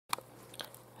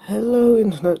Hello,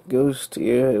 Internet Ghost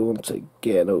here once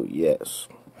again. Oh yes.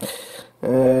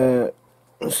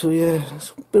 So yeah,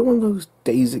 it's been one of those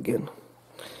days again.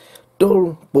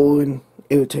 Dull, boring,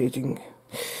 irritating,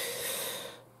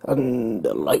 and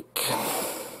the like.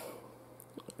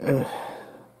 It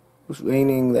was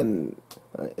raining, then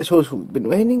it's supposed to have been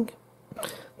raining,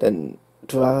 then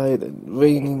dry, then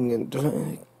raining and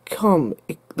dry.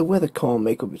 The weather can't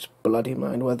make up its bloody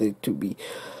mind whether to be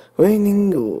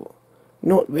raining or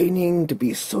not raining, to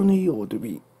be sunny or to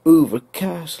be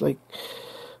overcast. Like,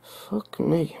 fuck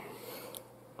me.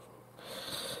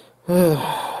 So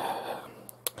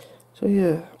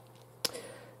yeah,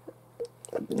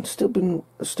 I've been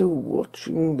still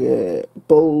watching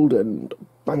Bold and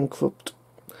Bankrupt.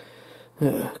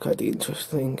 Quite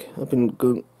interesting. I've been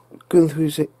going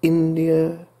through the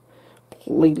India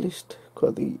playlist.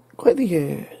 Quite the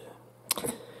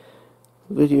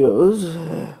videos.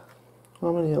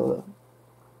 How many are there?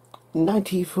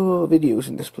 94 videos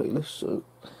in this playlist, so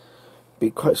be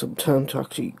quite some time to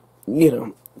actually,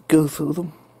 go through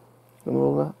them and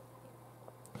all that.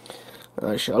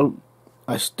 I shall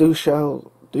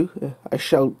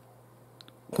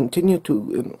continue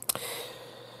to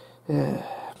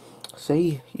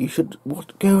say you should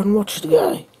go and watch the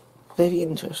guy. Very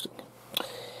interesting.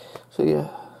 So yeah,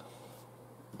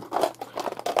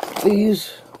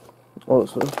 these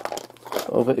also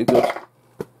are very good.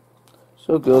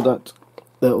 So good that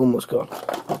they're almost gone.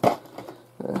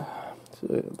 So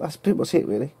that's pretty much it,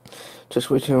 really. Just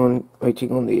waiting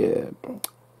on the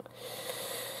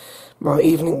my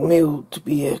evening meal to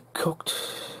be cooked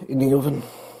in the oven.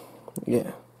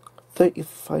 Yeah,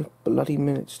 35 bloody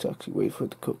minutes to actually wait for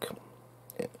it to cook.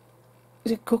 Yeah.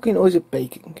 Is it cooking or is it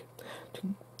baking?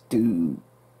 To do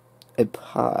a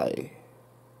pie.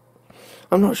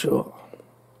 I'm not sure.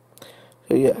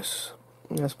 So yes,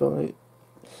 that's about it.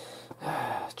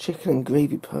 Chicken and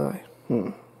gravy pie.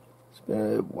 It's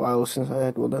been a while since I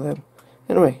had one of them.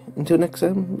 Anyway, until next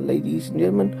time, ladies and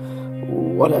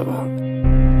gentlemen, whatever.